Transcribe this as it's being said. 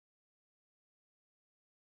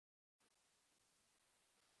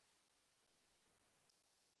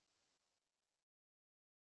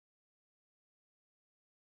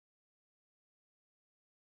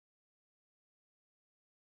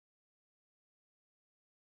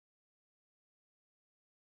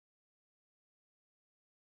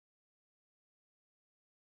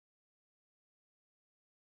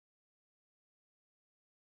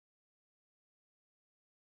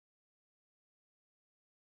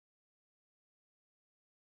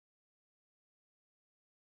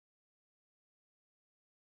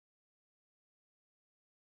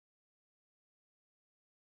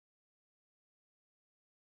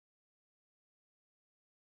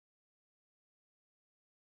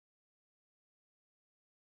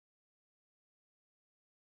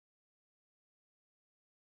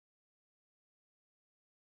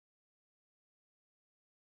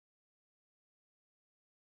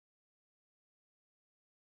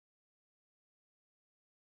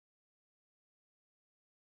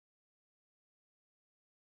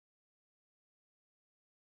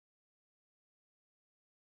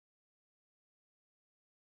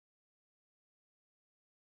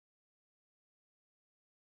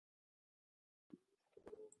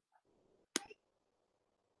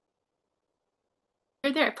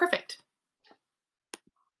You're there. Perfect.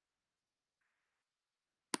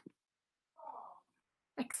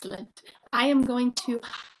 Excellent. I am going to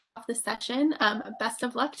off the session. Best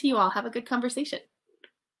of luck to you all. Have a good conversation.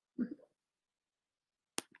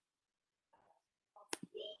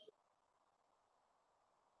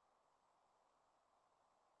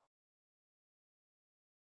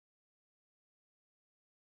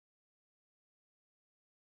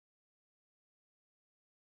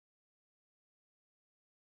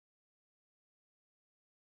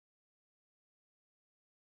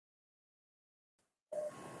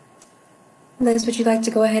 Liz, would you like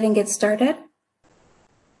to go ahead and get started?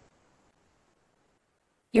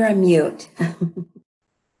 You're on mute.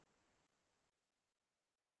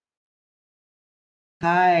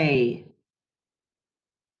 Hi.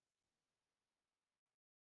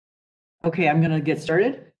 Okay, I'm going to get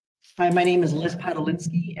started. Hi, my name is Liz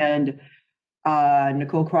Podolinsky, and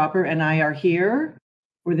Nicole Cropper and I are here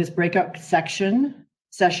for this breakout session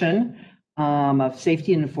of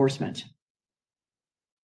safety and enforcement.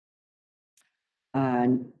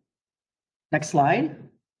 Next slide.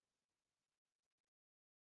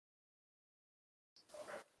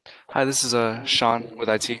 Hi, this is Sean with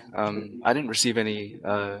IT. I didn't receive any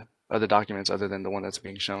other documents other than the one that's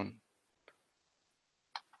being shown.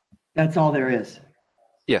 That's all there is.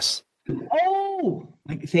 Yes. Oh,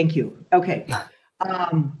 thank you. Okay.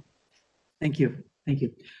 Thank you.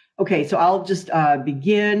 Okay, so I'll just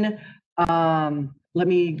begin. Let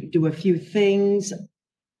me do a few things.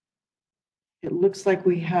 It looks like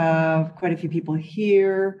we have quite a few people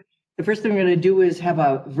here. The first thing we're going to do is have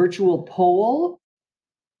a virtual poll.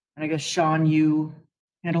 And I guess, Sean, you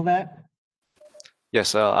handle that?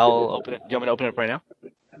 Yes, I'll open it. Do you want me to open it up right now?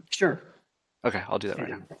 Sure. Okay, I'll do that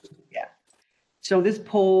right now. Yeah. So this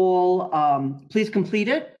poll, please complete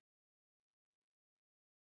it.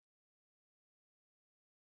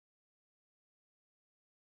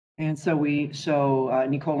 And so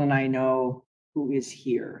Nicole and I know who is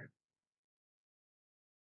here.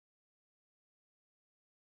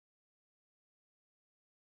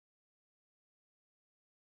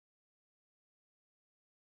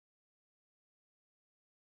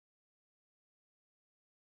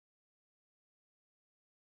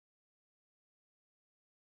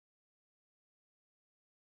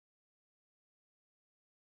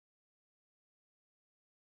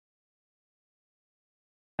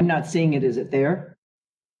 I'm not seeing it. Is it there?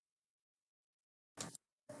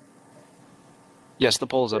 Yes, the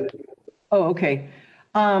poll's up. Oh, okay.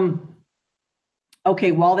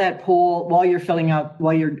 Okay, while you're filling out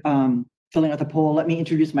the poll, let me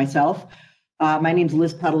introduce myself. My name is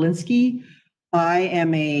Liz Podolinsky. I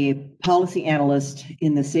am a policy analyst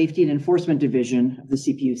in the Safety and Enforcement Division of the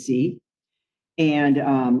CPUC.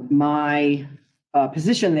 And my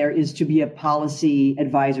position there is to be a policy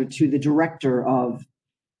advisor to the director of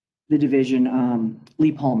the division,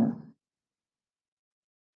 Lee Palmer.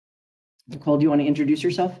 Nicole, do you want to introduce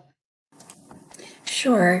yourself?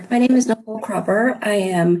 Sure. My name is Nicole Cropper. I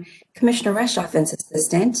am Commissioner Reshtoffen's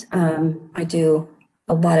assistant. I do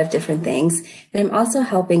a lot of different things, and I'm also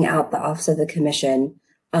helping out the Office of the Commission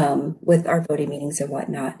with our voting meetings and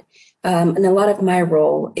whatnot. And a lot of my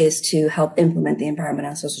role is to help implement the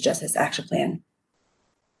Environmental and Social Justice Action Plan.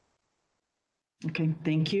 Okay,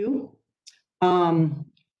 thank you.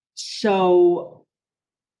 So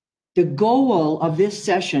the goal of this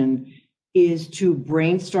session is to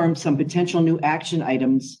brainstorm some potential new action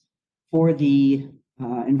items for the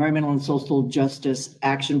Environmental and Social Justice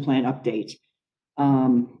Action Plan update.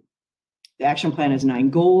 The action plan has 9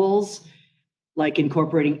 goals, like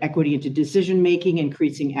incorporating equity into decision-making,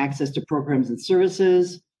 increasing access to programs and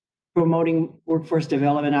services, promoting workforce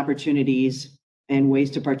development opportunities, and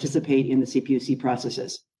ways to participate in the CPUC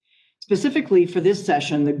processes. Specifically for this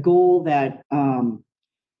session, the goal that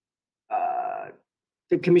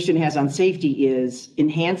the Commission has on safety is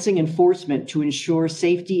enhancing enforcement to ensure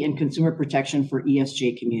safety and consumer protection for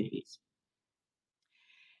ESJ communities.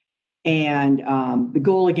 And the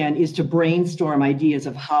goal, again, is to brainstorm ideas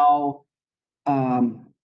of how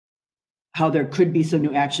there could be some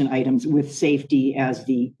new action items with safety as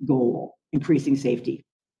the goal, increasing safety.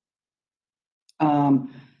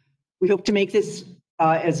 We hope to make this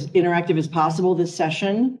as interactive as possible this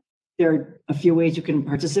session. There are a few ways you can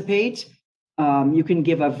participate. You can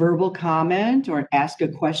give a verbal comment or ask a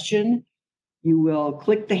question. You will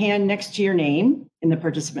click the hand next to your name in the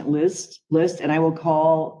participant list, and I will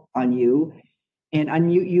call on you and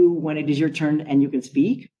unmute you when it is your turn and you can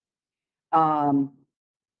speak. I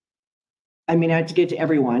may not have to get to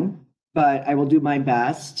everyone, but I will do my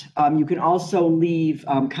best. You can also leave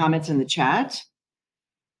comments in the chat.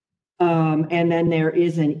 And then there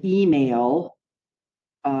is an email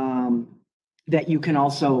that you can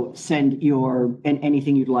also send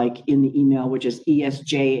anything you'd like in the email, which is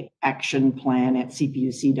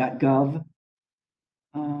ESJ-actionplan@cpuc.gov.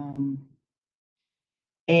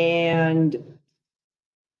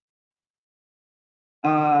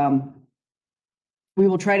 We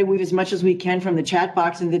will try to weave as much as we can from the chat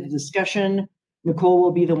box into the discussion. Nicole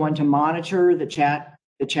will be the one to monitor the chat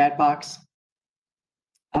box.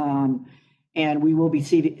 And we will be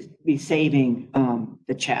saving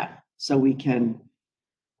the chat so we can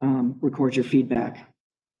record your feedback.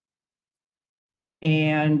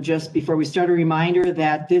 And just before we start, a reminder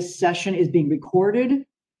that this session is being recorded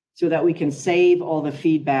so that we can save all the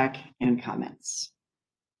feedback and comments.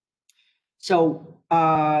 So,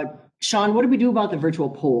 Sean, what do we do about the virtual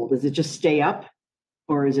poll? Does it just stay up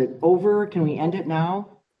or is it over? Can we end it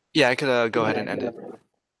now? Yeah, I could go ahead and end it.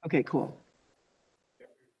 Okay, cool.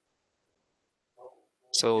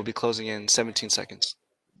 So we'll be closing in 17 seconds.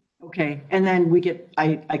 Okay, and then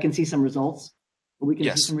I can see some results. We can see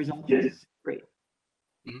Yes. some results. Yes. Great.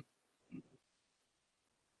 Mhm.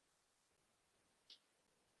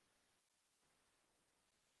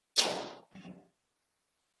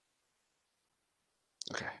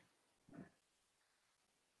 Okay.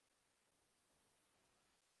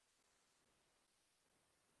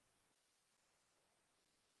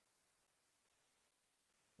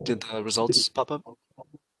 Did the results pop up?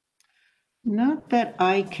 Not that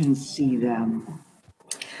I can see them.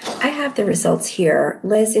 I have the results here.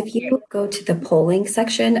 Liz, if you go to the polling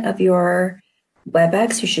section of your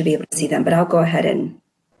WebEx, you should be able to see them, but I'll go ahead and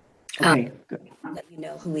Okay, good. let you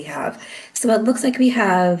know who we have. So it looks like we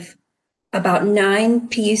have about 9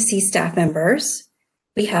 PUC staff members.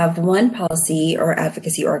 We have 1 policy or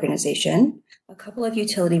advocacy organization, a couple of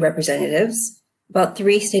utility representatives, about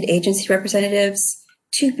 3 state agency representatives,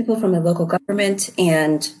 2 people from the local government,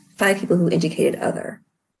 and 5 people who indicated other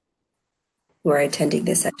who are attending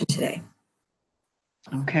this session today.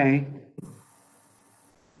 Okay.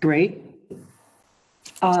 Great.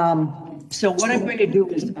 So what I'm going to do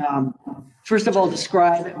is, first of all,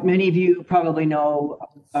 describe, many of you probably know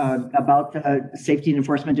about the Safety and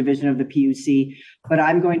Enforcement Division of the PUC, but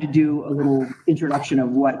I'm going to do a little introduction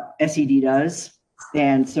of what SED does.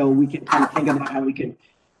 And so we can kind of think about how we could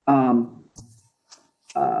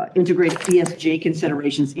integrate ESJ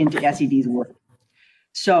considerations into SED's work.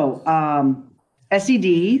 So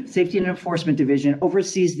SED, Safety and Enforcement Division,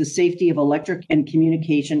 oversees the safety of electric and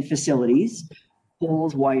communication facilities,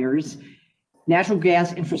 poles, wires, natural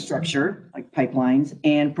gas infrastructure, like pipelines,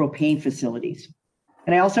 and propane facilities.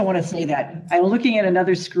 And I also want to say that I'm looking at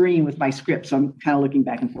another screen with my script, so I'm kind of looking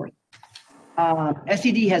back and forth.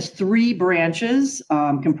 SED has 3 branches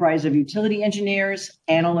comprised of utility engineers,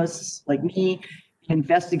 analysts like me,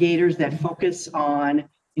 investigators that focus on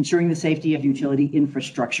ensuring the safety of utility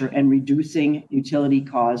infrastructure and reducing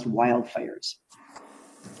utility-caused wildfires.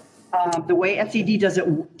 The way SED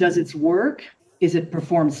does its work is it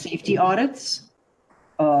performs safety audits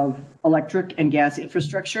of electric and gas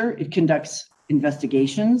infrastructure. It conducts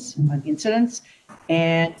investigations on incidents,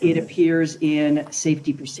 and it appears in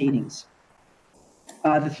safety proceedings.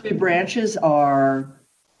 The 3 branches are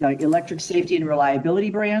the Electric Safety and Reliability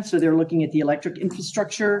branch, so they're looking at the electric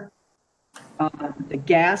infrastructure. The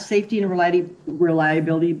Gas Safety and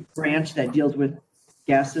Reliability branch that deals with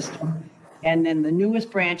gas system. And then the newest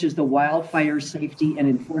branch is the Wildfire Safety and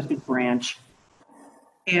Enforcement branch.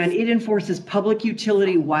 And it enforces public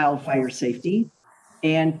utility wildfire safety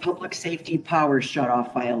and public safety power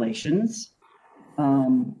shutoff violations.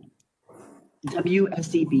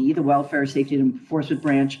 WSEB, the Wildfire Safety and Enforcement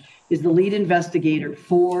branch, is the lead investigator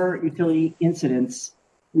for utility incidents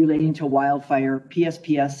relating to wildfire,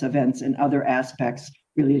 PSPS events, and other aspects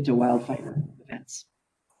related to wildfire events.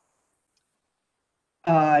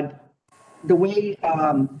 The way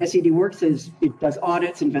SED works is it does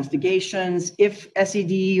audits, investigations. If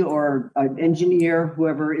SED or an engineer,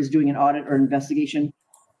 whoever is doing an audit or investigation,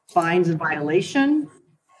 finds a violation,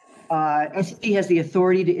 SED has the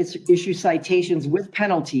authority to issue citations with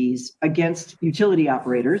penalties against utility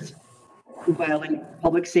operators who violate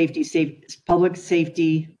public utility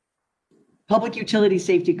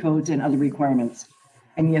safety codes and other requirements.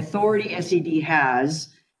 And the authority SED has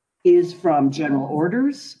is from general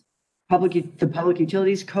orders, the Public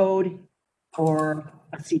Utilities Code, or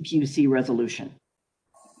a CPUC resolution.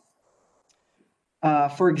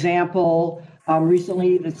 For example,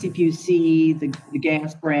 recently the CPUC, the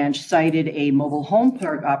gas branch, cited a mobile home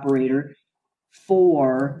park operator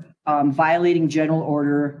for violating General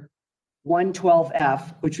Order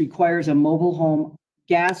 112F, which requires a mobile home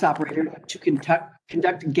gas operator to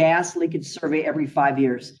conduct a gas leakage survey every 5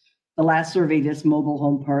 years. The last survey this mobile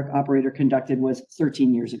home park operator conducted was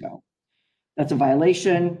 13 years ago. That's a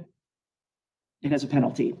violation. It has a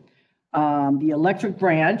penalty. The electric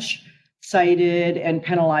branch cited and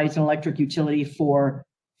penalized an electric utility for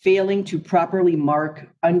failing to properly mark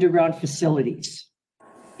underground facilities.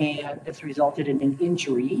 And it's resulted in an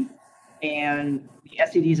injury. And the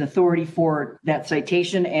SED's authority for that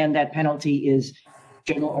citation and that penalty is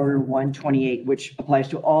General Order 128, which applies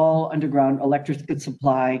to all underground electric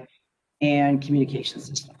supply and communication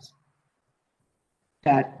systems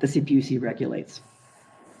that the CPUC regulates.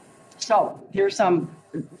 So here's some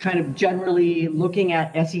kind of generally looking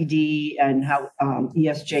at SED and how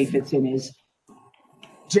ESJ fits in is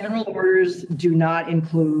general orders do not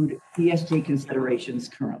include ESJ considerations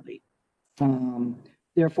currently.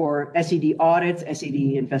 Therefore, SED audits, SED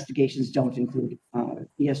investigations don't include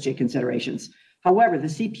ESJ considerations. However, the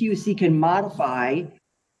CPUC can modify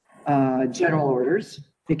general orders.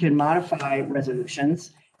 It can modify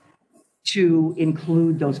resolutions to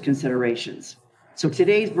include those considerations. So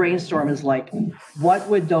today's brainstorm is like, what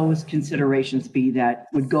would those considerations be that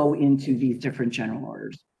would go into these different general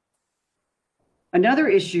orders? Another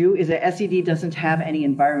issue is that SED doesn't have any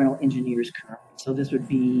environmental engineers currently. So this would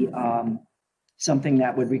be something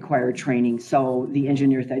that would require training. So the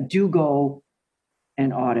engineers that do go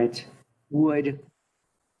and audit would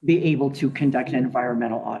be able to conduct an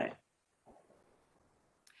environmental audit.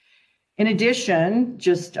 In addition,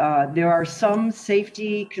 just there are some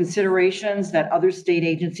safety considerations that other state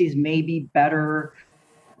agencies may be better,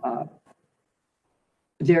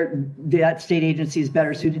 that state agency is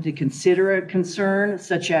better suited to consider a concern,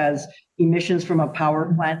 such as emissions from a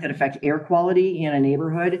power plant that affect air quality in a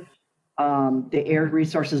neighborhood. The Air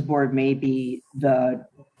Resources Board may be the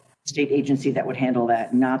state agency that would handle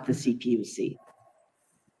that, not the CPUC.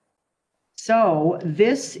 So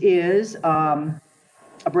this is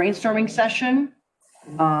a brainstorming session.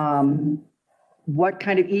 What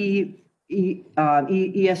kind of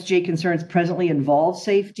ESJ concerns presently involve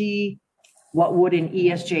safety? What would an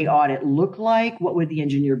ESJ audit look like? What would the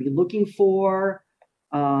engineer be looking for?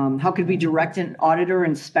 How could we direct an auditor or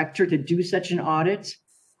inspector to do such an audit?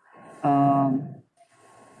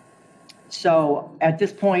 So at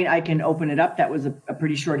this point, I can open it up. That was a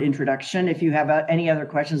pretty short introduction. If you have any other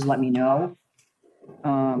questions, let me know.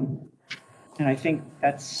 And I think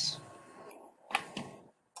that's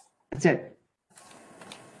it.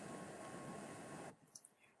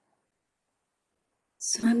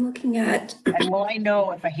 So I'm looking at. And will I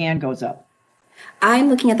know if a hand goes up? I'm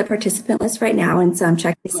looking at the participant list right now, and so I'm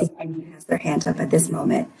checking to see if anyone has their hand up at this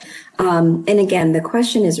moment. And again, the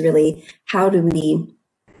question is really, how do we,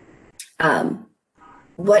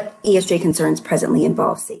 what ESJ concerns presently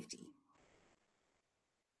involve safety?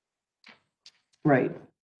 Right.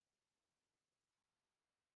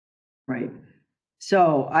 Right.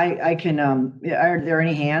 So I can, are there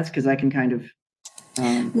any hands? Because I can kind of.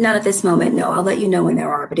 Not at this moment, no. I'll let you know when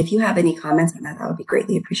there are, but if you have any comments on that, that would be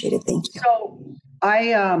greatly appreciated. Thank you. So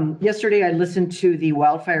yesterday I listened to the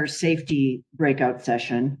wildfire safety breakout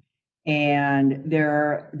session, and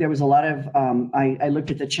there was a lot of, I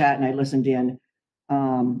looked at the chat and I listened in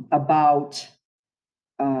about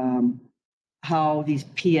how these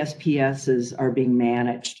PSPSs are being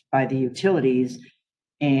managed by the utilities,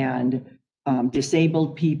 and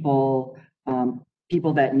disabled people,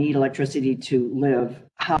 people that need electricity to live,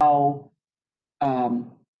 how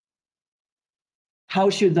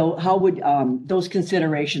would those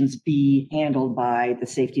considerations be handled by the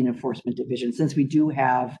Safety and Enforcement Division, since we do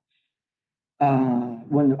have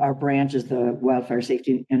one of our branches, the Wildfire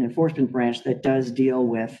Safety and Enforcement Branch, that does deal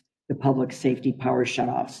with the public safety power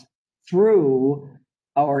shutoffs through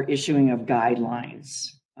our issuing of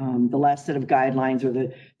guidelines. The last set of guidelines, or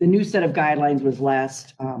the new set of guidelines, was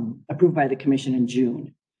last approved by the commission in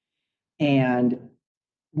June. And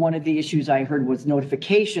one of the issues I heard was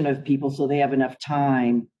notification of people so they have enough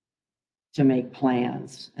time to make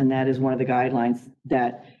plans. And that is one of the guidelines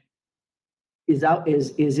that is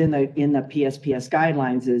in the PSPS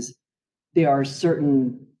guidelines, is there are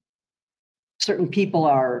certain people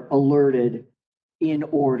are alerted in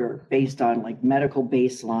order based on like medical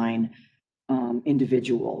baseline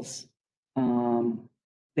individuals.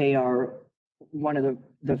 They are one of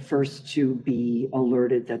the first to be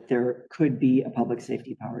alerted that there could be a public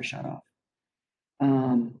safety power shutoff.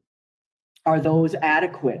 Are those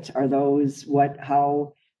adequate? Are those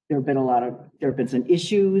how there have been some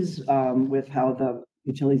issues with how the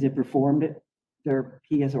utilities have performed their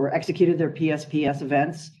PS or executed their PSPS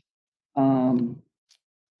events? How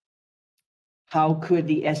could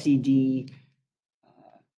the SED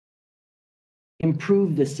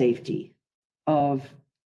improve the safety of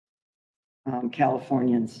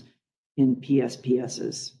Californians in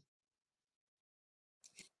PSPSs?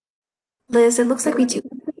 Liz, it looks like we do.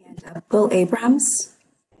 Will Abrams.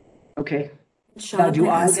 Okay. Sean, do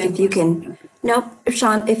I ask then? if you can. Nope,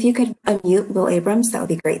 Sean, if you could unmute Will Abrams, that would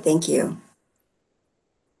be great. Thank you.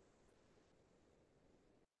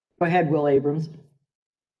 Go ahead, Will Abrams.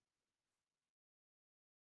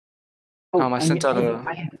 I sent out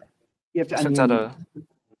you have to I sent out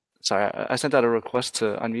unmute. I sent out a request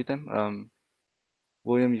to unmute them.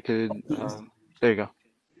 William, you could, there you go.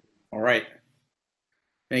 All right.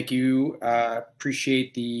 Thank you.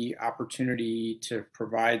 Appreciate the opportunity to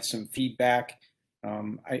provide some feedback.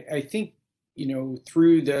 I think,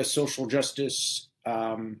 through the social justice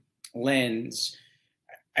lens,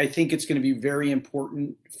 I think it's going to be very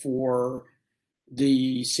important for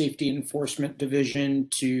the Safety Enforcement Division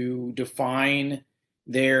to define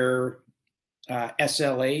their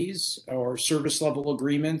SLAs or service level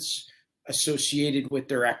agreements associated with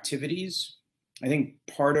their activities. I think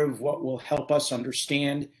part of what will help us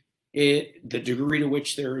understand the degree to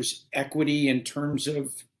which there's equity in terms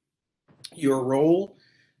of your role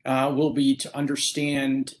will be to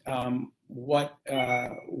understand what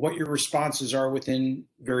your responses are within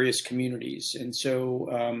various communities. And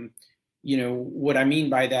so, what I mean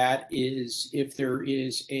by that is if there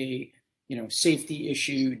is a safety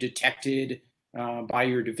issue detected by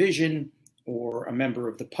your division or a member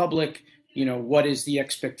of the public, what is the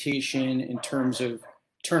expectation in terms of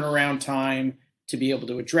turnaround time to be able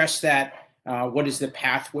to address that? What is the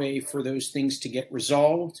pathway for those things to get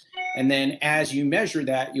resolved? And then as you measure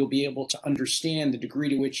that, you'll be able to understand the degree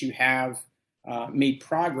to which you have made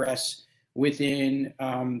progress within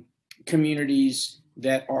communities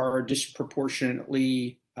that are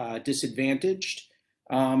disproportionately disadvantaged.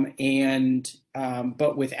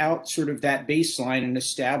 But without sort of that baseline and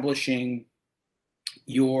establishing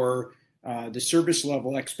your the service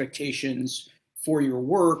level expectations for your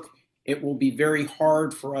work, it will be very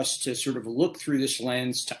hard for us to sort of look through this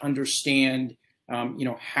lens to understand,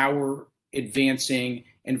 how we're advancing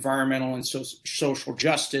environmental and social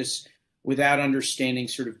justice without understanding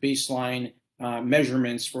sort of baseline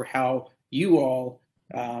measurements for how you all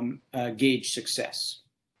gauge success.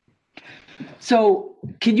 So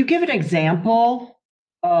can you give an example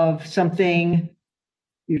of something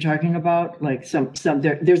you're talking about? Like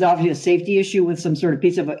there's obviously a safety issue with some sort of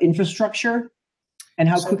piece of infrastructure, and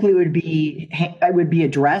how quickly it would be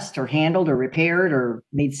addressed or handled or repaired or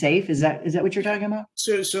made safe. Is that what you're talking about?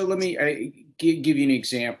 So let me give you an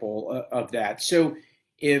example of that. So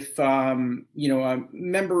if a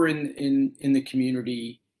member in the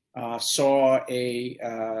community saw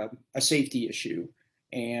a safety issue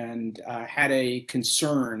and had a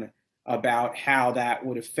concern about how that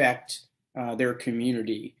would affect their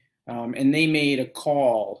community, and they made a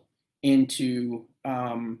call into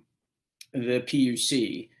the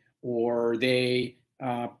PUC, or they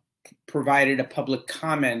provided a public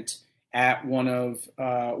comment at one of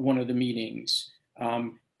the meetings.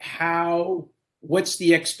 What's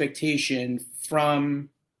the expectation from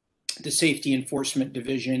the Safety Enforcement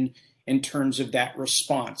Division in terms of that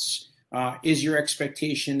response? Is your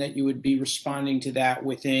expectation that you would be responding to that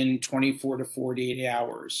within 24 to 48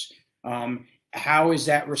 hours? How is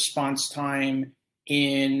that response time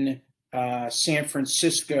in San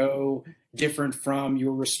Francisco different from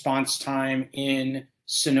your response time in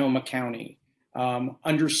Sonoma County?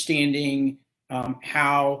 Understanding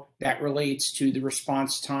how that relates to the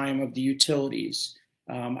response time of the utilities.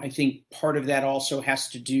 I think part of that also has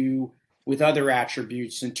to do with other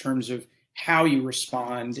attributes in terms of how you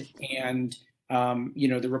respond and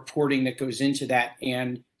the reporting that goes into that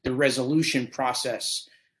and the resolution process.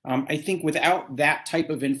 I think without that type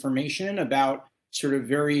of information about sort of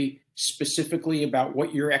very specifically about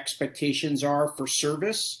what your expectations are for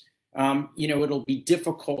service, it'll be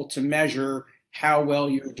difficult to measure how well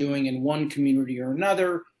you're doing in one community or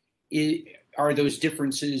another. Are those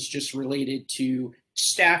differences just related to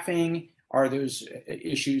staffing? Are those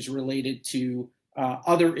issues related to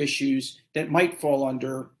other issues that might fall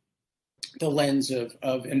under the lens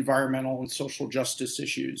of environmental and social justice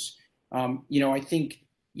issues? I think,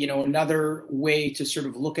 another way to sort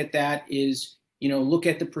of look at that is, look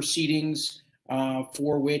at the proceedings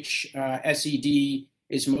for which SED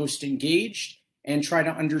is most engaged and try to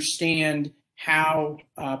understand how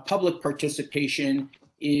public participation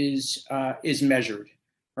is measured,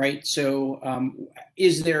 right? So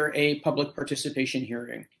is there a public participation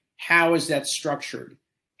hearing? How is that structured?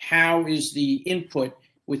 How is the input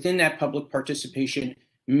within that public participation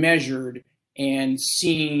measured and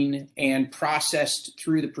seen and processed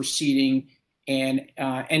through the proceeding and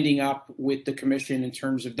ending up with the commission in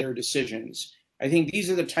terms of their decisions. I think these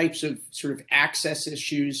are the types of sort of access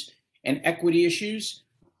issues and equity issues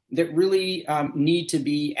that really need to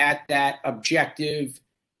be at that objective,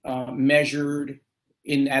 measured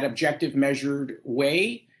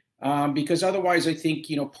way, because otherwise, I think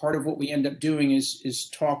part of what we end up doing is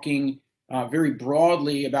talking very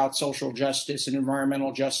broadly about social justice and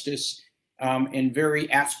environmental justice in very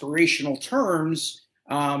aspirational terms,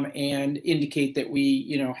 and indicate that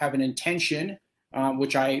we have an intention,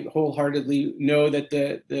 which I wholeheartedly know that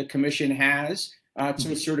the commission has,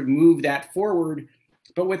 to sort of move that forward,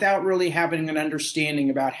 but without really having an understanding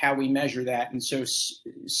about how we measure that. And so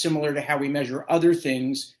similar to how we measure other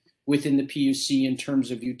things within the PUC in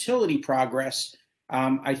terms of utility progress,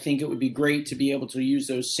 I think it would be great to be able to use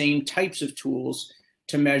those same types of tools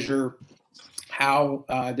to measure how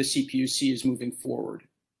the CPUC is moving forward.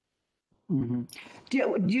 Mm-hmm. Do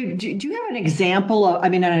you have an example of, I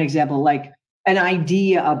mean, not an example, like an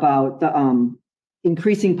idea about the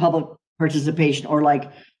increasing public participation, or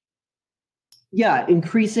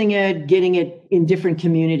increasing it, getting it in different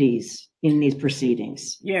communities in these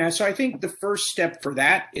proceedings? Yeah, so I think the first step for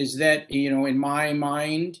that is that, in my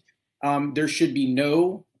mind, there should be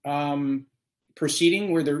no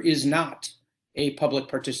proceeding where there is not a public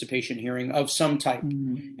participation hearing of some type.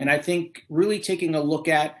 Mm-hmm. And I think really taking a look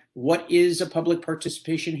at what is a public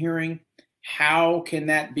participation hearing, how can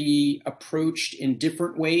that be approached in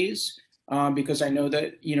different ways, because I know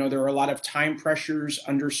that, there are a lot of time pressures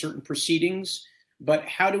under certain proceedings, but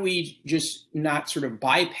how do we just not sort of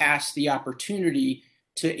bypass the opportunity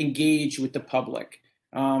to engage with the public?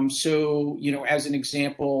 So, as an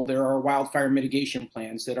example, there are wildfire mitigation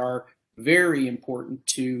plans that are very important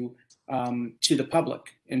to the public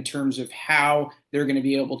in terms of how they're going to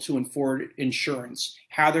be able to afford insurance,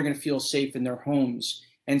 how they're going to feel safe in their homes.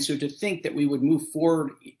 And so to think that we would move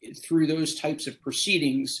forward through those types of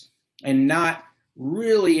proceedings and not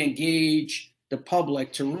really engage the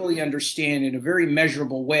public to really understand in a very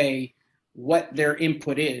measurable way what their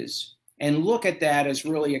input is, and look at that as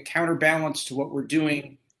really a counterbalance to what we're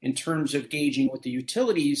doing in terms of gauging what the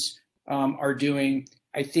utilities are doing,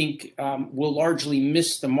 I think will largely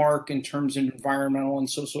miss the mark in terms of environmental and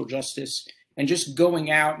social justice, and just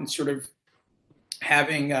going out and sort of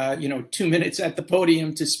having 2 minutes at the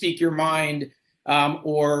podium to speak your mind,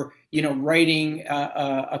 or writing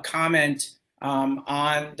a comment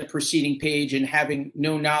on the proceeding page and having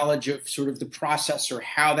no knowledge of sort of the process or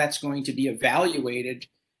how that's going to be evaluated,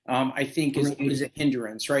 I think is a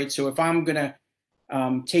hindrance, right? So if I'm going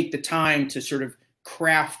to take the time to sort of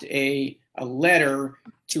craft a letter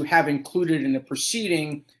to have included in the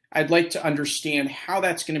proceeding, I'd like to understand how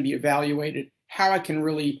that's going to be evaluated, how I can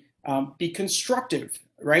really be constructive,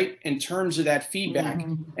 right, in terms of that feedback.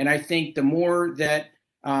 Mm-hmm. And I think the more that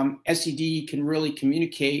SED can really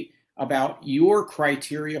communicate about your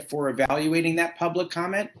criteria for evaluating that public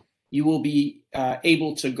comment, you will be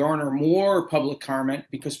able to garner more public comment,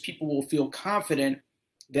 because people will feel confident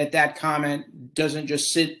that that comment doesn't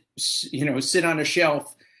just sit on a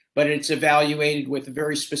shelf, but it's evaluated with a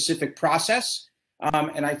very specific process.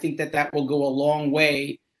 And I think that will go a long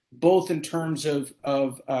way, both in terms of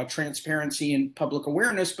transparency and public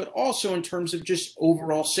awareness, but also in terms of just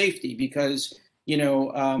overall safety, because,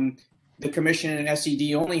 the commission and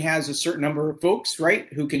SED only has a certain number of folks, right,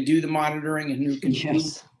 who can do the monitoring and who can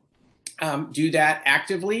do that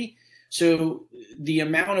actively. So the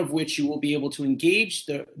amount of which you will be able to engage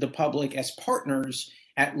the public as partners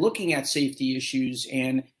at looking at safety issues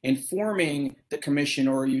and informing the commission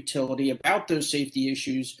or utility about those safety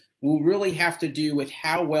issues will really have to do with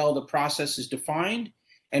how well the process is defined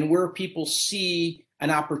and where people see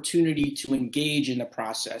an opportunity to engage in the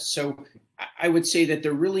process. So I would say that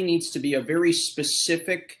there really needs to be a very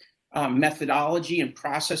specific methodology and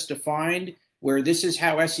process defined, where this is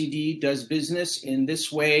how SED does business in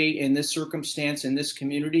this way, in this circumstance, in this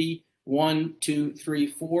community. 1, 2, 3,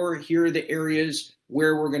 4. Here are the areas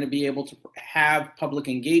where we're going to be able to have public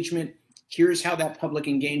engagement. Here's how that public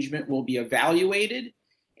engagement will be evaluated.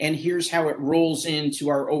 And here's how it rolls into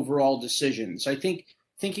our overall decisions. I think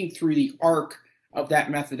thinking through the arc of that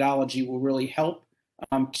methodology will really help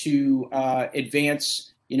to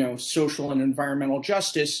advance, social and environmental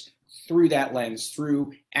justice through that lens,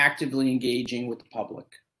 through actively engaging with the public.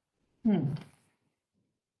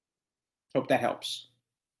 Hope that helps.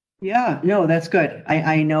 Yeah, no, that's good.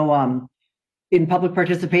 I know in public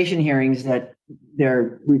participation hearings that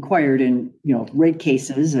they're required in, rate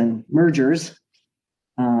cases and mergers.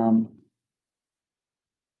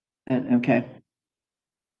 Okay.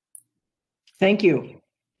 Thank you.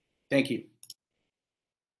 Thank you.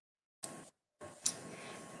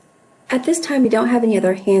 At this time, we don't have any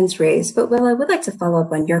other hands raised, but Will, I would like to follow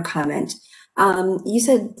up on your comment. You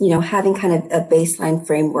said, having kind of a baseline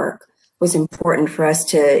framework was important for us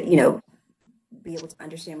to, be able to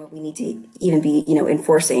understand what we need to even be,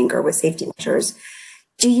 enforcing or with safety measures.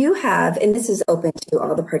 Do you have, and this is open to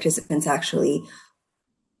all the participants actually,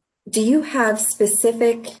 do you have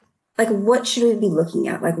specific, like what should we be looking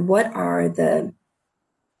at? Like what are the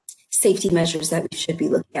safety measures that we should be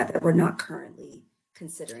looking at that we're not currently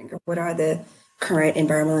considering? Or what are the current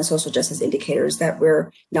environmental and social justice indicators that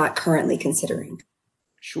we're not currently considering?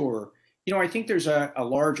 Sure. I think there's a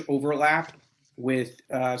large overlap with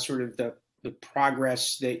sort of the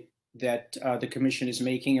progress that the commission is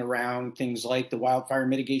making around things like the wildfire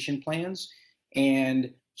mitigation plans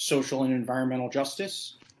and social and environmental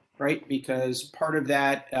justice, right? Because part of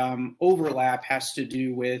that overlap has to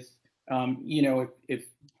do with, if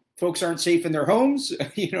folks aren't safe in their homes,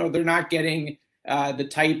 they're not getting the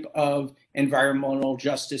type of environmental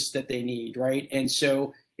justice that they need, right? And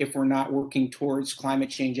so if we're not working towards climate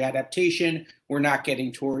change adaptation, we're not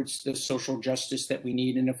getting towards the social justice that we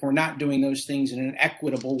need. And if we're not doing those things in an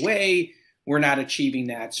equitable way, we're not achieving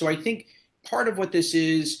that. So I think part of what this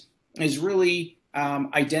is really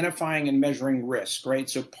identifying and measuring risk, right?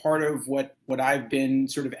 So part of what I've been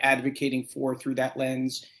sort of advocating for through that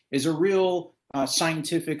lens is a real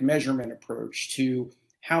scientific measurement approach to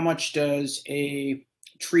how much does a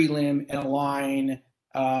tree limb and a line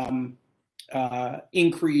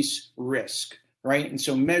increase risk, right? And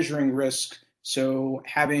so measuring risk, so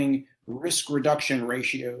having risk reduction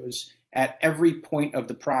ratios at every point of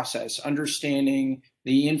the process, understanding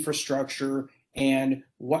the infrastructure and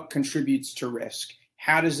what contributes to risk.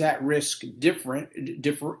 How does that risk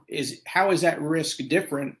how is that risk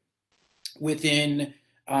different within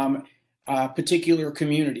particular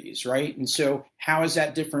communities, right? And so how is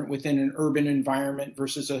that different within an urban environment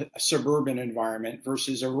versus a suburban environment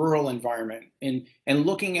versus a rural environment? And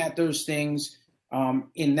looking at those things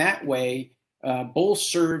in that way both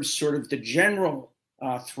serves sort of the general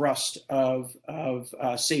thrust of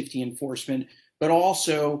safety enforcement, but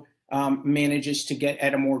also manages to get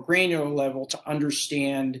at a more granular level to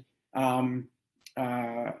understand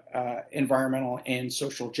environmental and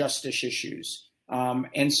social justice issues.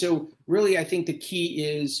 And so really, I think the key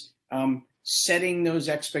is setting those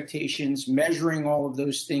expectations, measuring all of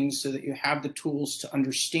those things so that you have the tools to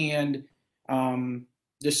understand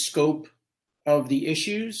the scope of the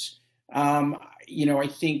issues. I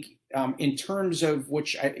think in terms of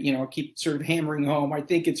which I keep sort of hammering home, I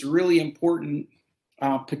think it's really important,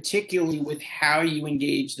 particularly with how you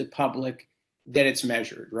engage the public, that it's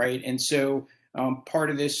measured, right? And so part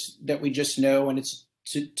of this that we just know, and it's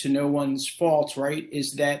to no one's fault, right,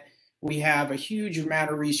 is that we have a huge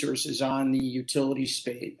amount of resources on the utility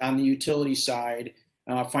space, on the utility side,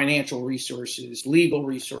 financial resources, legal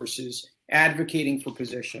resources, advocating for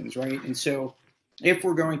positions, right? And so if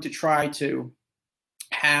we're going to try to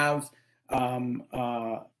have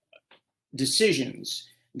decisions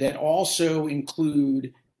that also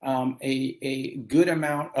include a good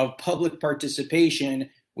amount of public participation,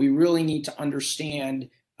 we really need to understand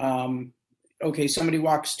okay, somebody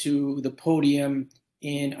walks to the podium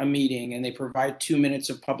in a meeting and they provide 2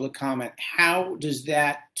 minutes of public comment. How does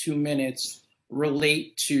that 2 minutes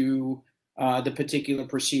relate to the particular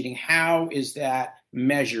proceeding? How is that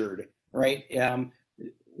measured, right?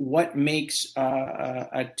 What makes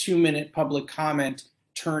a 2-minute public comment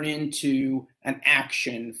turn into an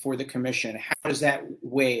action for the commission? How does that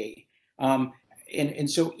weigh? And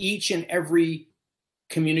so each and every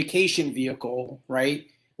communication vehicle, right,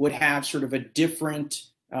 would have sort of a different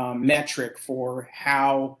metric for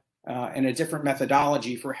how and a different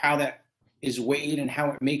methodology for how that is weighed and how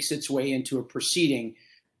it makes its way into a proceeding.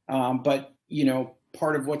 But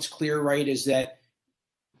part of what's clear, right, is that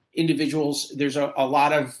individuals, there's a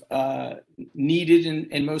lot of needed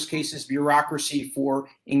in most cases bureaucracy for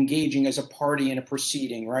engaging as a party in a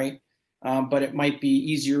proceeding, right? But it might be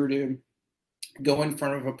easier to go in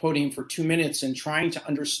front of a podium for 2 minutes and trying to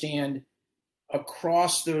understand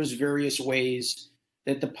across those various ways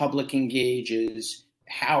that the public engages,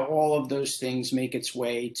 how all of those things make its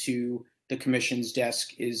way to the commission's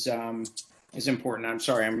desk is important. I'm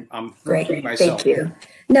sorry, I'm Great, myself. thank you.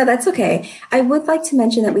 No, that's okay. I would like to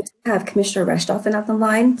mention that we have Commissioner Reshtoffen on the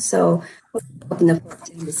line, so we'll open the floor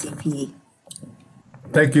to him to see if he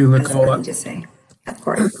Thank you, has Nicole. something to say. Of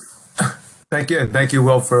course. Thank you,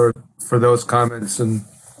 Will, for those comments and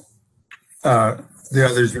the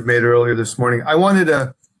others you made earlier this morning. I wanted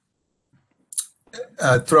to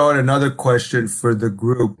throw out another question for the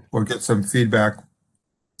group or get some feedback.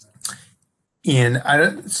 And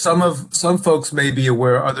some folks may be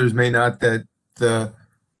aware, others may not, that the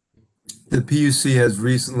PUC has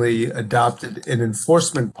recently adopted an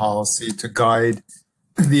enforcement policy to guide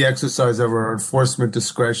the exercise of our enforcement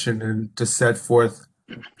discretion and to set forth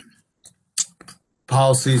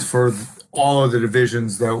policies for all of the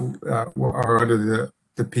divisions that are under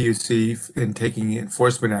the PUC in taking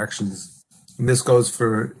enforcement actions. And this goes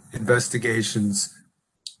for investigations,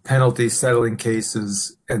 penalties, settling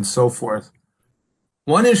cases, and so forth.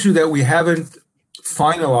 One issue that we haven't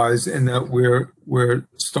finalized and that we're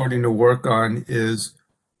starting to work on is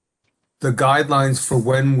the guidelines for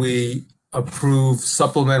when we approve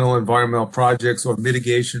supplemental environmental projects or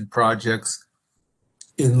mitigation projects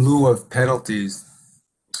in lieu of penalties.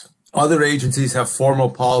 Other agencies have formal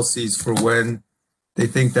policies for when they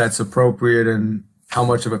think that's appropriate and how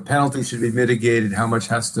much of a penalty should be mitigated, how much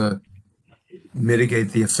has to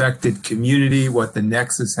mitigate the affected community, what the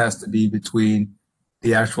nexus has to be between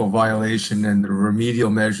the actual violation and the remedial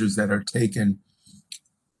measures that are taken,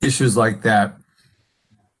 issues like that.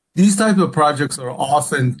 These type of projects are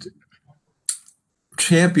often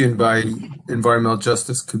championed by environmental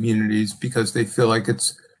justice communities because they feel like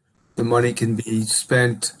the money can be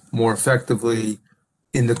spent more effectively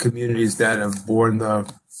in the communities that have borne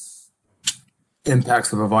the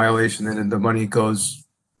impacts of a violation, and the money goes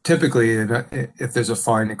typically, if there's a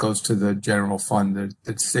fine, it goes to the general fund,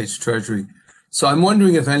 the state's treasury. So I'm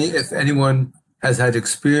wondering if anyone has had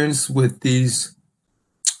experience with these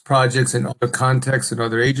projects in other contexts and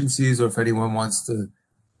other agencies, or if anyone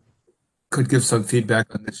could give some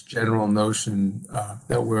feedback on this general notion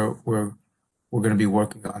that we're going to be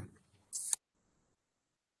working on.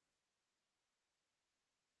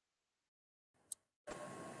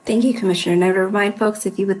 Thank you, Commissioner. And I would remind folks,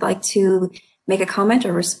 if you would like to make a comment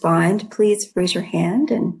or respond, please raise your hand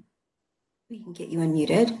and we can get you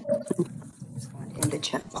unmuted. Respond in the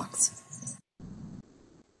chat box.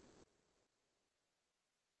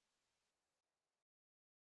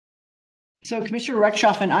 So Commissioner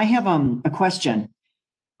Rechtschaffen, I have a question.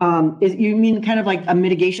 You mean kind of like a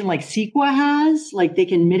mitigation like CEQA has? Like they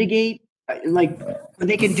can mitigate, like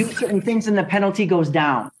they can do certain things and the penalty goes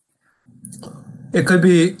down? It could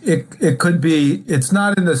be, it's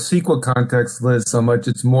not in the CEQA context, Liz, so much.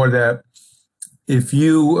 It's more that if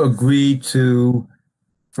you agree to,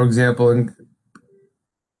 for example,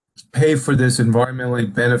 pay for this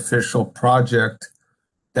environmentally beneficial project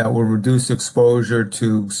that will reduce exposure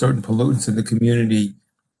to certain pollutants in the community,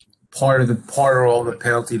 part or all the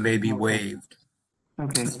penalty may be waived.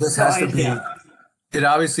 Okay. So this has to be, it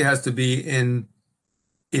obviously has to be in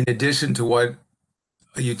addition to what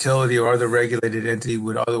a utility or other regulated entity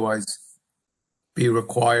would otherwise be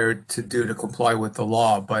required to do to comply with the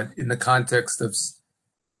law. But in the context of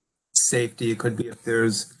safety, it could be if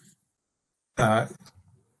there's a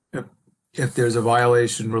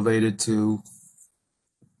violation related to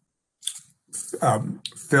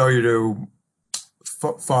failure to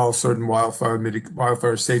follow certain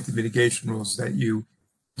wildfire safety mitigation rules, that you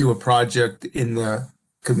do a project in the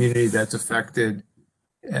community that's affected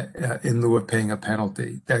in lieu of paying a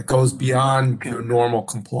penalty that goes beyond your normal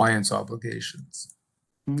compliance obligations.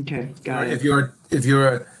 Okay, got it. If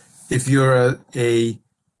you're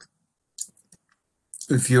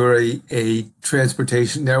a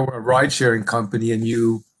transportation network, a ride sharing company, and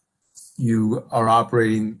you are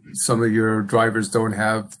operating, some of your drivers don't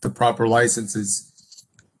have the proper licenses,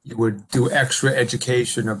 you would do extra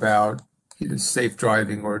education about safe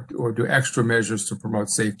driving or do extra measures to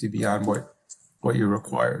promote safety beyond what you're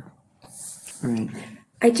required. Right.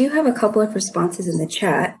 I do have a couple of responses in the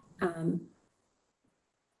chat.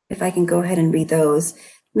 If I can go ahead and read those.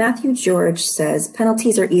 Matthew George says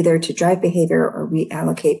penalties are either to drive behavior or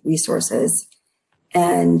reallocate resources.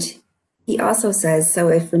 And he also says, so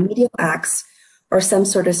if remedial acts or some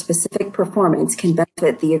sort of specific performance can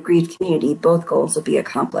benefit the aggrieved community, both goals will be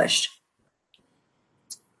accomplished.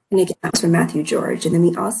 And again, that's from Matthew George. And then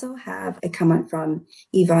we also have a comment from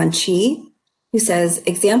Yvonne Chi, who says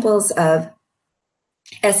examples of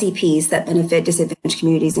SEPs that benefit disadvantaged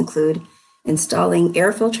communities include installing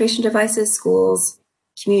air filtration devices, schools,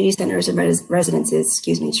 community centers, and residences,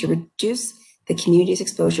 to reduce the community's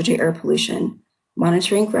exposure to air pollution,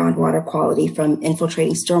 monitoring groundwater quality from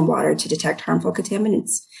infiltrating stormwater to detect harmful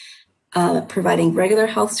contaminants, providing regular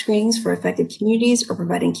health screenings for affected communities, or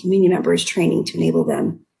providing community members training to enable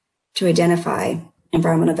them to identify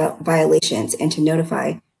environmental violations and to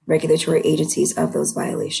notify regulatory agencies of those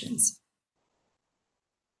violations.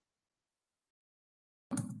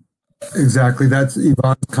 Exactly. That's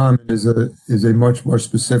Yvonne's comment is a much more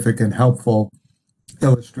specific and helpful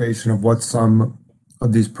illustration of what some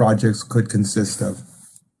of these projects could consist of.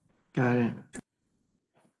 Got it.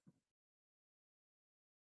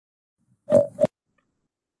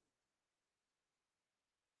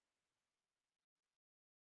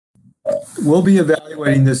 We'll be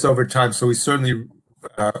evaluating this over time, so we certainly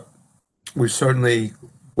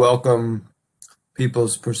welcome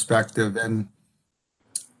people's perspective. And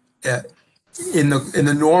in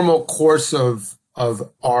the normal course of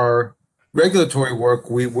our regulatory work,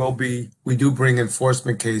 we do bring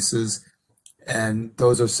enforcement cases, and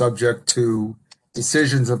those are subject to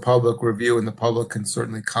decisions of public review, and the public can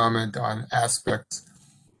certainly comment on aspects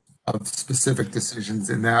of specific decisions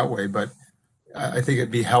in that way. But I think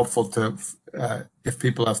it'd be helpful to, if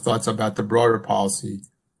people have thoughts about the broader policy,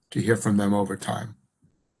 to hear from them over time.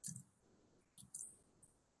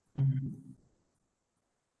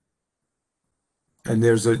 And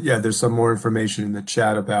there's some more information in the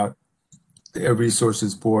chat about the Air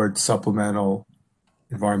Resources Board supplemental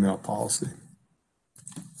environmental policy.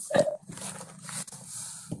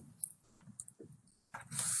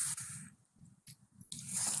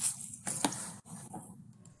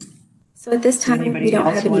 So at this time, we don't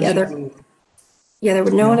have any other. Yeah, there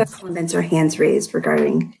were no other comments or hands raised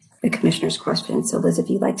regarding the commissioner's question. So Liz, if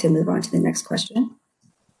you'd like to move on to the next question.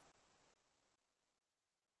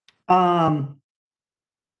 Well,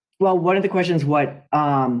 one of the questions, and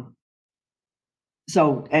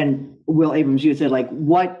Will Abrams, you said, like,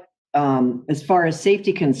 what, as far as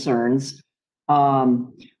safety concerns,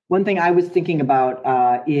 one thing I was thinking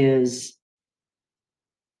about is,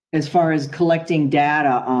 as far as collecting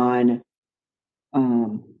data on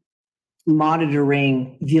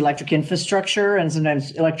monitoring the electric infrastructure, and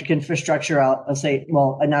sometimes electric infrastructure, I'll say,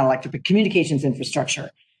 well, not electric, but communications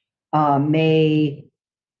infrastructure may,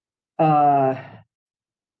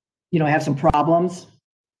 have some problems.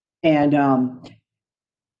 And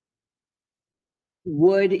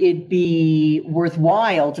would it be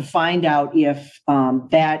worthwhile to find out if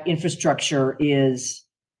that infrastructure is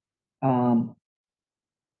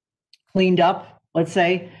cleaned up, let's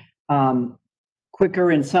say,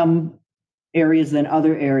 quicker in some areas than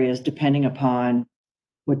other areas, depending upon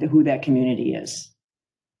who that community is?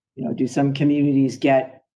 Do some communities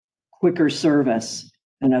get quicker service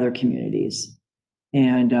than other communities?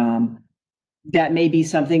 And that may be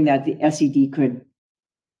something that the SED could,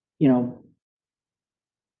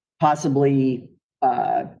 possibly,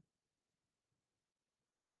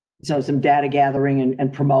 some data gathering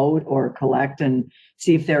and promote or collect and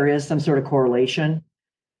see if there is some sort of correlation.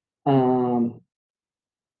 So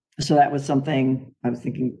that was something I was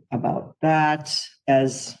thinking about, that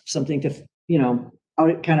as something to,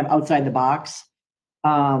 kind of outside the box.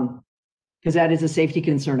 Because that is a safety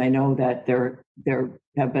concern. I know that there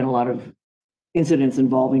have been a lot of incidents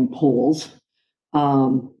involving poles.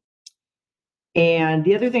 And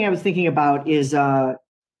the other thing I was thinking about is one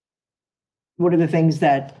of the things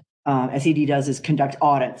that SED does is conduct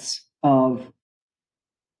audits of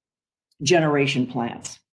generation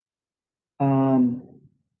plants. And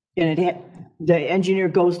the engineer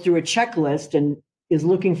goes through a checklist and is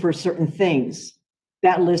looking for certain things.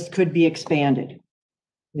 That list could be expanded,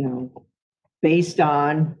 based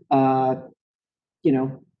on,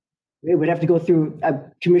 it would have to go through a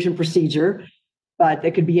commission procedure, but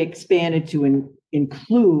it could be expanded to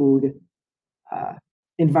include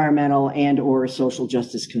environmental and or social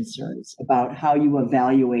justice concerns about how you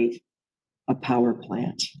evaluate a power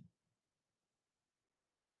plant.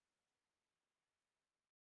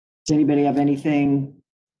 Does anybody have any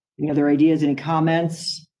other ideas, any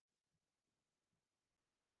comments?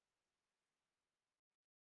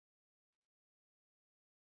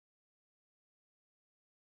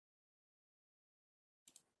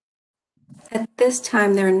 At this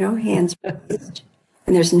time, there are no hands raised,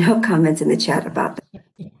 and there's no comments in the chat about that.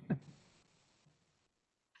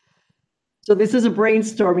 So this is a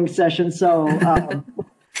brainstorming session. So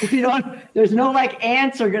if there's no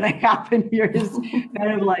answer going to happen here. It's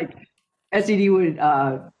kind of like SED would,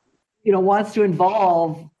 wants to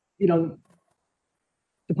involve, the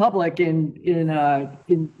public in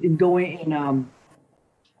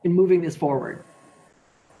moving this forward.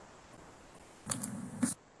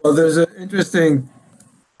 Well, there's an interesting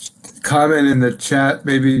comment in the chat.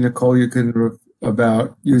 Maybe Nicole, you can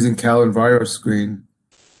about using CalEnviroScreen.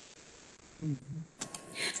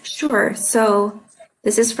 Sure. So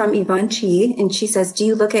this is from Yvonne Chi, and she says, do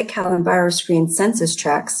you look at CalEnviroScreen census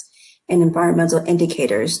tracts and environmental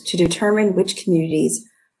indicators to determine which communities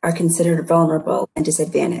are considered vulnerable and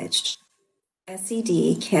disadvantaged?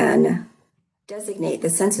 SED can designate the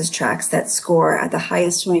census tracts that score at the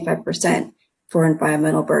highest 25% for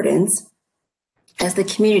environmental burdens as the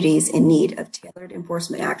communities in need of tailored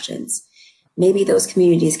enforcement actions. Maybe those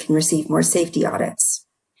communities can receive more safety audits.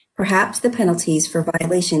 Perhaps the penalties for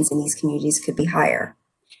violations in these communities could be higher.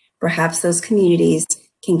 Perhaps those communities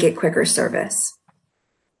can get quicker service.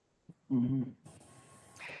 Mm-hmm.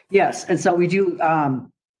 Yes, and so we do,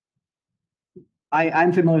 I'm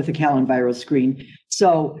familiar with the Calendvirus screen.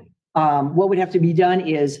 So what would have to be done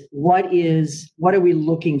is what are we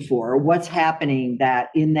looking for? What's happening that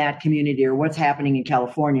in that community, or what's happening in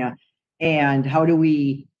California? And how do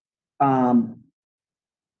we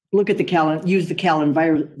look at use the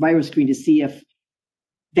Calendvirus screen to see if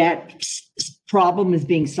that problem is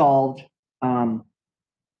being solved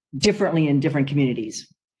differently in different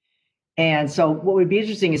communities. And so what would be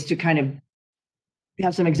interesting is to kind of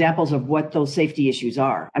have some examples of what those safety issues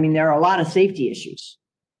are. I mean, there are a lot of safety issues.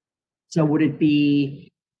 So would it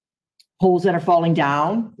be poles that are falling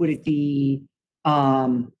down? Would it be, are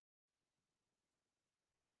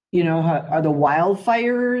the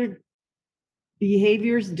wildfire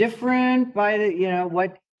behaviors different by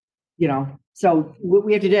the, so what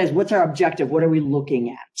we have to do is, what's our objective? What are we looking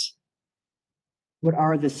at? What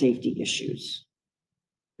are the safety issues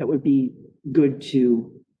that would be good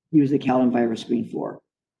to use the Calendvirus screen for?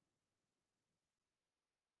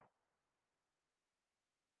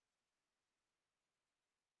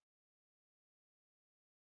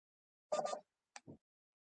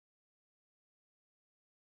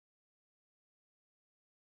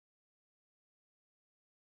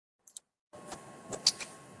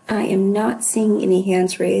 I am not seeing any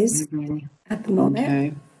hands raised at the moment.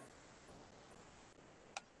 Okay.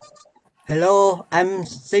 Hello, I'm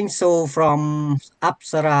Singsu from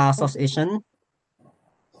Apsara Association.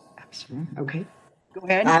 Okay, go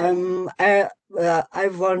ahead. I'm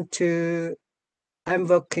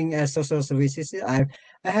working as social services. I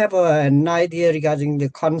have an idea regarding the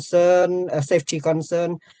concern, safety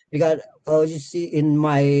concern. Because you see, in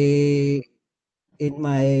my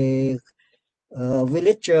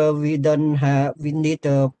village, we don't have.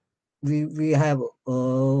 We have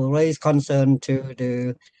raised concern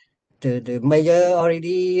to the mayor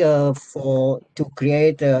already to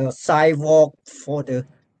create a sidewalk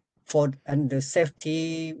and the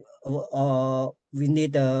safety. We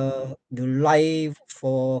need the light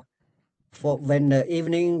for when the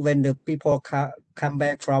evening, when the people come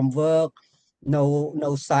back from work.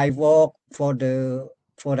 No sidewalk for the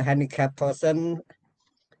handicapped person.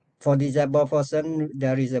 For disabled person,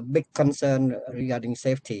 there is a big concern regarding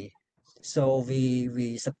safety. So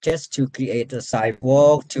we suggest to create a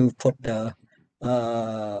sidewalk, to put the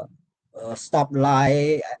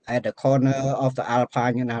stoplight at the corner of the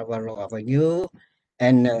Alpine and Alvaro Avenue,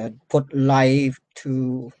 and put light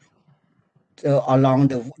along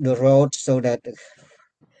the road, so that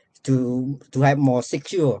to have more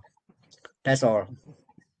secure. That's all.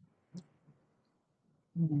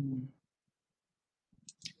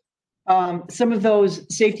 Some of those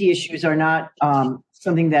safety issues are not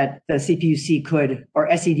something that the CPUC could, or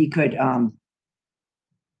SED could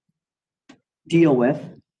deal with.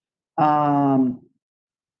 I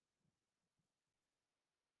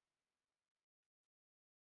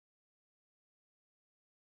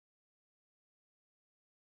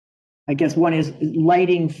guess one is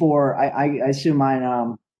lighting for, I assume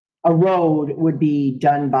on a road would be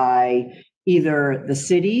done by either the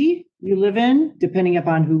city you live in, depending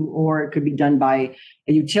upon who, or it could be done by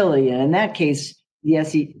a utility. And in that case, the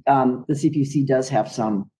CPUC does have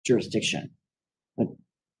some jurisdiction. But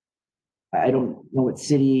I don't know what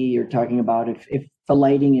city you're talking about. If the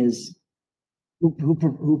lighting is,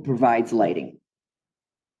 who provides lighting?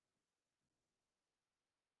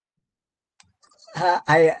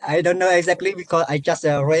 I don't know exactly, because I just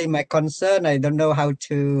raised my concern. I don't know how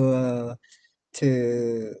to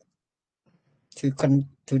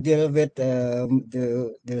deal with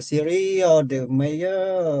the city or the mayor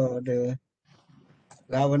or the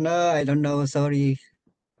governor. I don't know. Sorry.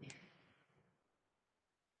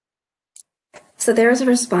 So there's a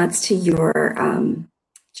response to your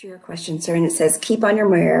question, sir, and it says, keep on your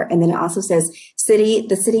mirror. And then it also says,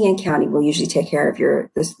 the city and county will usually take care of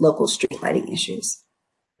this local street lighting issues.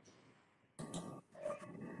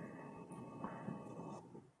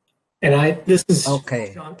 And this is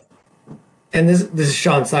Okay. Sean, and this is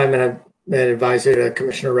Sean Simon. I'm an advisor to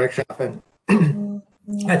Commissioner Rexhoff, and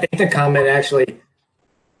I think the comment actually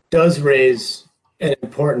does raise an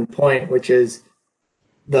important point, which is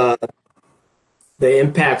the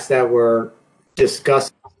impacts that were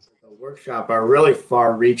discussed in the workshop are really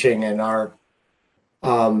far-reaching and are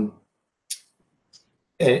and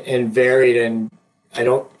varied. And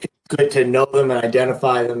it's good to know them and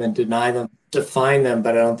identify them and deny them define them,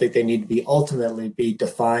 but I don't think they need to be ultimately be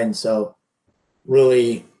defined. So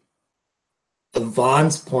really,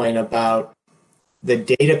 Yvonne's point about the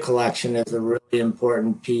data collection is a really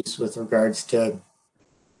important piece with regards to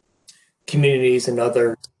communities and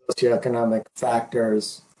other socioeconomic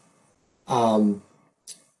factors.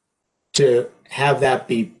 To have that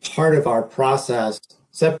be part of our process,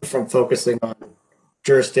 separate from focusing on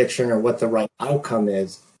jurisdiction or what the right outcome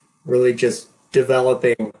is, really just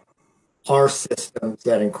developing our systems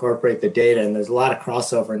that incorporate the data. And there's a lot of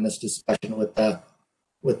crossover in this discussion with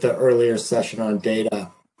the earlier session on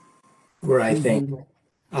data, where I think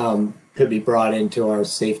could be brought into our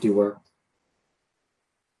safety work.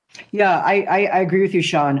 Yeah, I agree with you,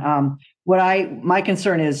 Sean. My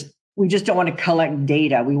concern is we just don't want to collect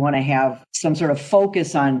data. We want to have some sort of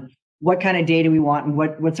focus on what kind of data we want and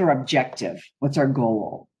what's our objective, what's our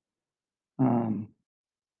goal.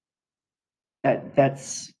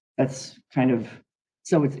 That's kind of,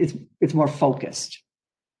 so it's more focused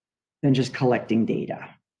than just collecting data.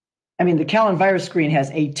 I mean, the Callan virus screen has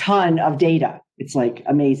a ton of data. It's like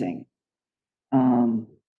amazing.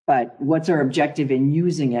 But what's our objective in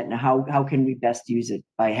using it, and how can we best use it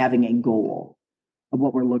by having a goal of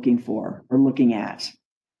what we're looking for or looking at?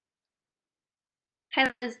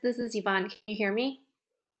 Hi, Liz. This is Yvonne. Can you hear me?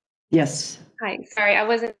 Yes. Hi. Sorry, I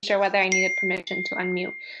wasn't sure whether I needed permission to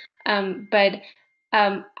unmute.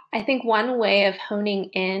 I think one way of honing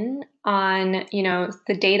in on,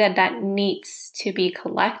 the data that needs to be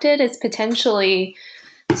collected is potentially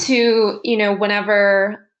to,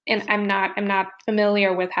 whenever, and I'm not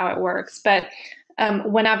familiar with how it works, but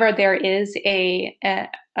whenever there is a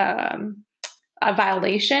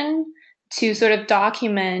violation, to sort of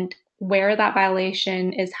document where that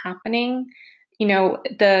violation is happening, the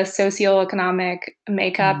socioeconomic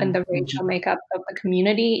makeup and the racial makeup of the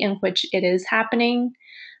community in which it is happening.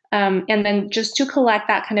 And then just to collect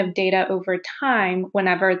that kind of data over time,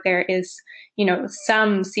 whenever there is,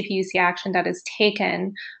 some CPUC action that is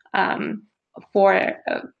taken for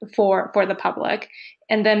the public,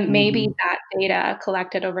 and then maybe that data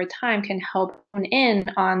collected over time can help hone in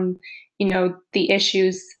on, the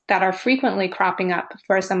issues that are frequently cropping up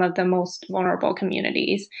for some of the most vulnerable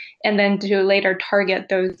communities, and then to later target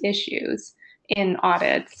those issues in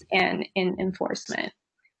audits and in enforcement.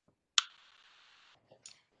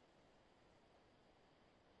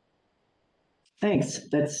 Thanks.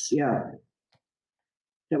 That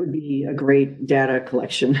would be a great data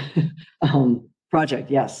collection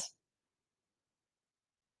project. Yes.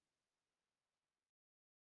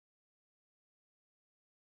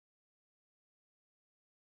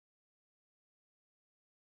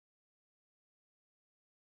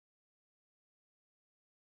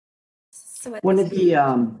 So One of the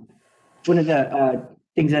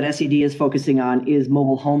things that SED is focusing on is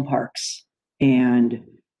mobile home parks, and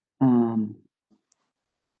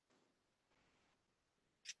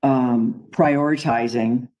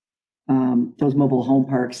prioritizing those mobile home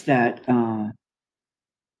parks that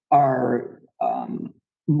are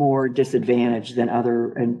more disadvantaged than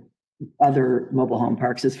other mobile home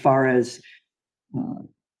parks, as far as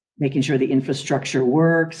making sure the infrastructure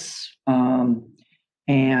works and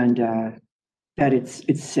that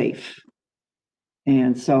it's safe.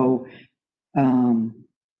 And so,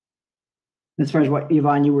 as far as what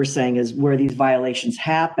Yvonne you were saying is where these violations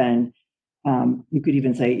happen, you could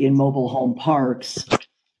even say in mobile home parks,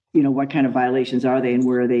 what kind of violations are they and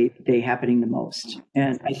where are they happening the most?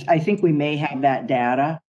 And I think we may have that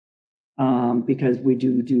data because we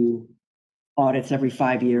do audits every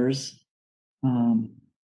 5 years, and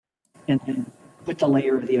then put the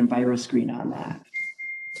layer of the EnviroScreen on that.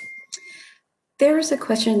 There is a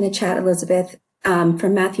question in the chat, Elizabeth,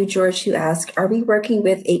 from Matthew George, who asked, are we working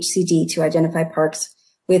with HCD to identify parks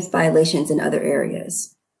with violations in other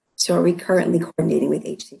areas? So are we currently coordinating with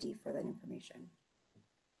HCD for that information?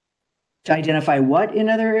 To identify what in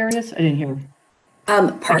other areas? I didn't hear.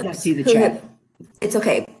 Parks. I can't see the chat. It's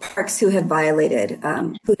okay. Parks who have violated,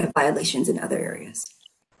 who have violations in other areas.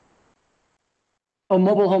 Oh,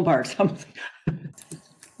 mobile home parks.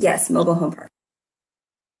 Yes, mobile home parks.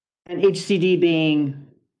 And HCD being?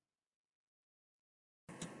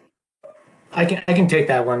 I can take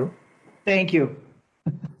that one. Thank you.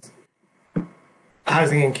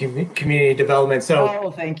 Housing and community development.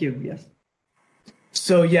 So, thank you. Yes.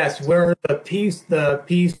 So yes, where the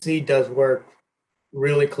PUC does work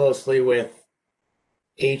really closely with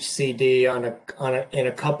HCD in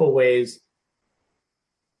a couple ways.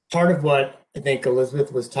 Part of what I think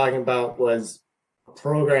Elizabeth was talking about was a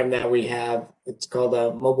program that we have. It's called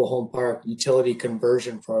a Mobile Home Park Utility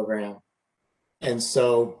Conversion Program. And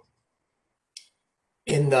so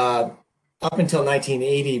in the up until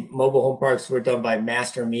 1980, mobile home parks were done by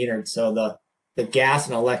master metered. So the gas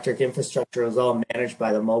and electric infrastructure was all managed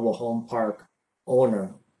by the mobile home park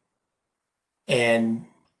owner. And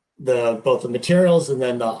both the materials and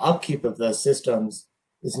then the upkeep of the systems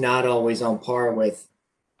is not always on par with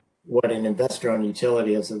what an investor-owned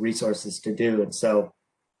utility has the resources to do. And so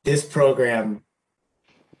this program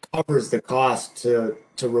covers the cost to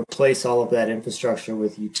replace all of that infrastructure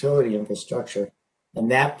with utility infrastructure. And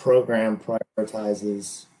that program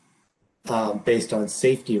prioritizes based on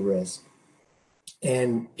safety risk.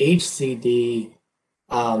 And HCD,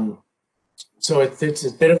 so it's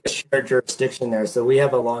a bit of a shared jurisdiction there. So we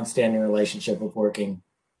have a long-standing relationship of working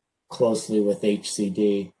closely with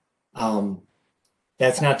HCD.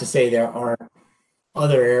 That's not to say there aren't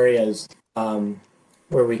other areas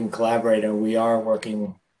where we can collaborate, and we are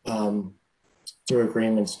working through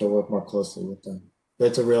agreements to work more closely with them.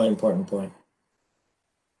 That's a really important point.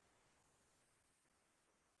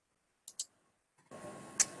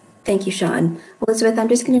 Thank you, Sean. Elizabeth, I'm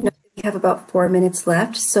just going to note we have about 4 minutes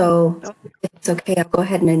left, so if it's okay, I'll go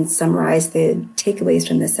ahead and summarize the takeaways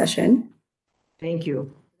from this session. Thank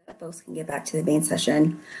you. Folks can get back to the main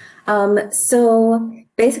session. So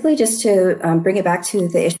basically, just to bring it back to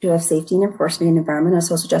the issue of safety and enforcement in environmental and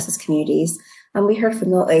social justice communities, we heard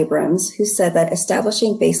from Will Abrams, who said that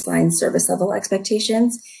establishing baseline service level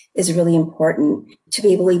expectations is really important to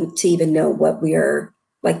be able to even know what we are,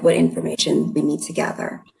 like what information we need to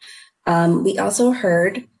gather. We also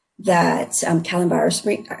heard that Cal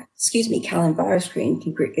EnviroScreen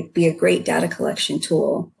can be a great data collection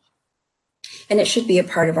tool, and it should be a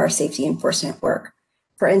part of our safety enforcement work.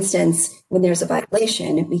 For instance, when there's a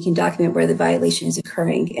violation, we can document where the violation is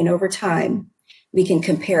occurring, and over time, we can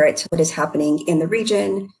compare it to what is happening in the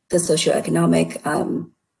region, the socioeconomic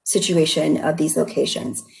situation of these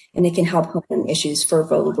locations, and it can help hone issues for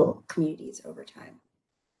vulnerable communities over time.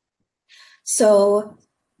 So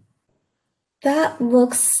that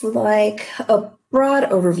looks like a broad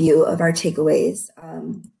overview of our takeaways.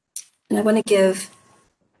 And I want to give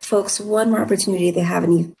folks one more opportunity if they have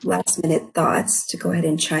any last minute thoughts to go ahead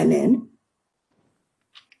and chime in.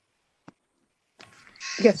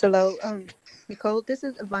 Yes, hello. Nicole, this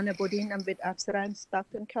is Ivana Bodine. I'm with Apsara in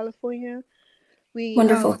Stockton, California.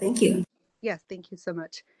 Wonderful, thank you. Yes, thank you so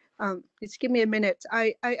much. Just give me a minute.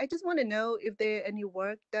 I just want to know if there any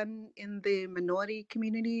work done in the minority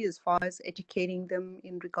community as far as educating them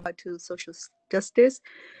in regard to social justice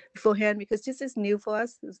beforehand, because this is new for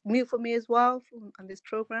us. It's new for me as well on this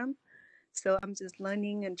program. So I'm just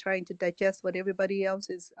learning and trying to digest what everybody else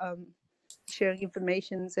is sharing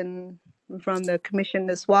informations and from the commission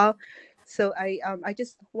as well. So I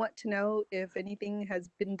just want to know if anything has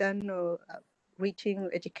been done or reaching or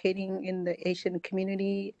educating in the Asian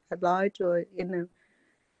community at large, or in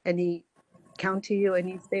any county or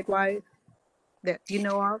any statewide that you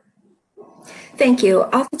know of. Thank you.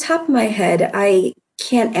 Off the top of my head, I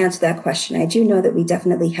can't answer that question. I do know that we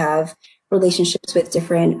definitely have relationships with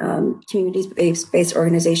different community-based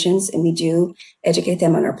organizations, and we do educate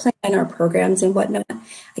them on our plan, our programs, and whatnot.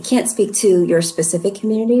 I can't speak to your specific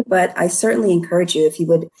community, but I certainly encourage you, if you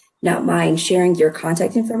would not mind, sharing your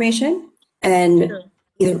contact information, and sure,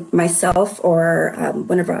 either myself or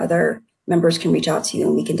one of our other members can reach out to you,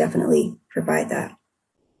 and we can definitely provide that.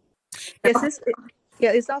 Yes,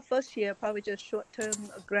 it's our first year, probably just short-term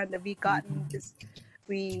grant that we gotten. Just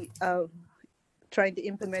we trying to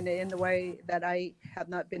implement it in the way that I have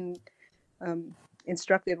not been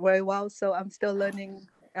instructed very well. So I'm still learning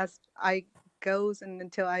as I goes, and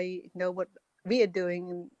until I know what we are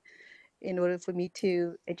doing in order for me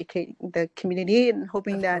to educate the community, and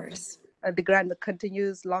hoping that the grant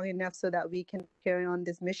continues long enough so that we can carry on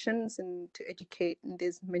these missions and to educate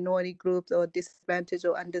these minority groups or disadvantaged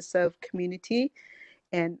or underserved community.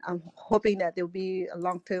 And I'm hoping that there'll be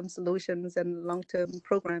long-term solutions and long-term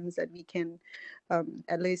programs that we can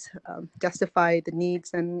at least justify the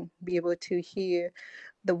needs and be able to hear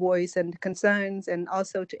the voice and concerns, and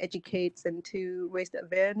also to educate and to raise the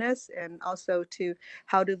awareness, and also to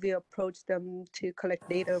how do we approach them to collect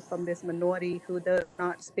data from this minority who does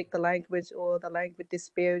not speak the language, or the language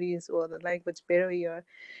disparities, or the language barrier.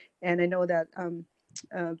 And I know that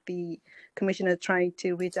the commissioner is trying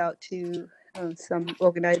to reach out to some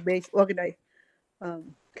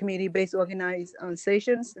community-based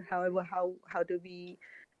organizations. However, how do we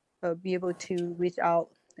be able to reach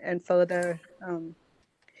out and further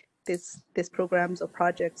this programs or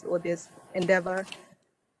projects or this endeavor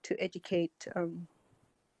to educate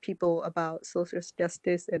people about social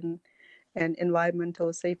justice and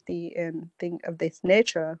environmental safety and things of this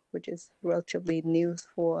nature, which is relatively new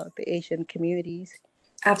for the Asian communities.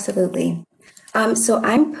 Absolutely. So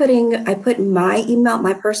I put my email,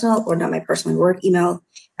 my personal, or not my personal, work email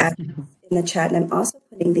in the chat, and I'm also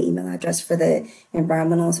putting the email address for the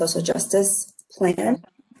environmental and social justice plan.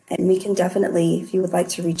 And we can definitely, if you would like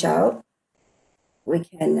to reach out, we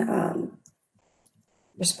can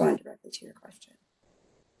respond directly to your question.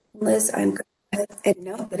 Liz, I'm going to go ahead and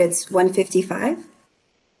note that it's 1:55.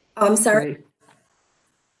 Oh, I'm sorry. Great.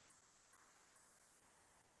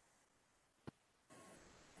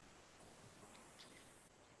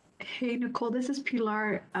 Hey, Nicole, this is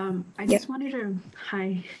Pilar. I Yep. just wanted to,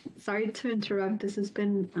 hi, sorry to interrupt. This has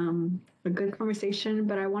been a good conversation,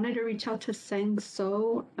 but I wanted to reach out to Seng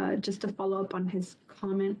So just to follow up on his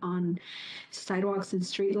comment on sidewalks and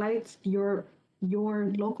streetlights. Your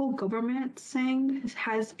local government, Seng,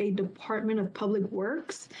 has a Department of Public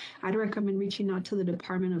Works. I'd recommend reaching out to the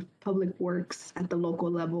Department of Public Works at the local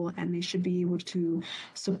level, and they should be able to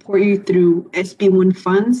support you through SB1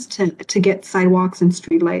 funds to get sidewalks and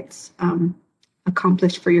streetlights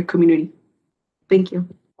accomplished for your community. Thank you.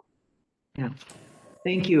 Yeah.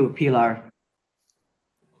 Thank you, Pilar.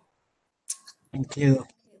 Thank you.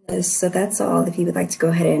 So that's all. If you would like to go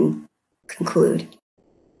ahead and conclude.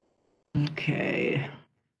 Okay.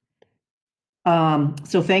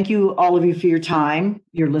 So thank you, all of you, for your time,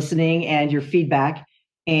 your listening, and your feedback.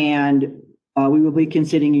 And we will be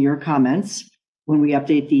considering your comments when we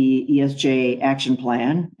update the ESJ action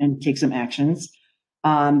plan and take some actions.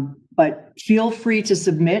 But feel free to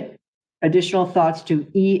submit additional thoughts to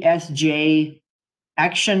ESJ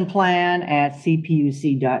action plan at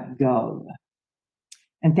cpuc.gov.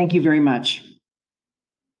 And thank you very much.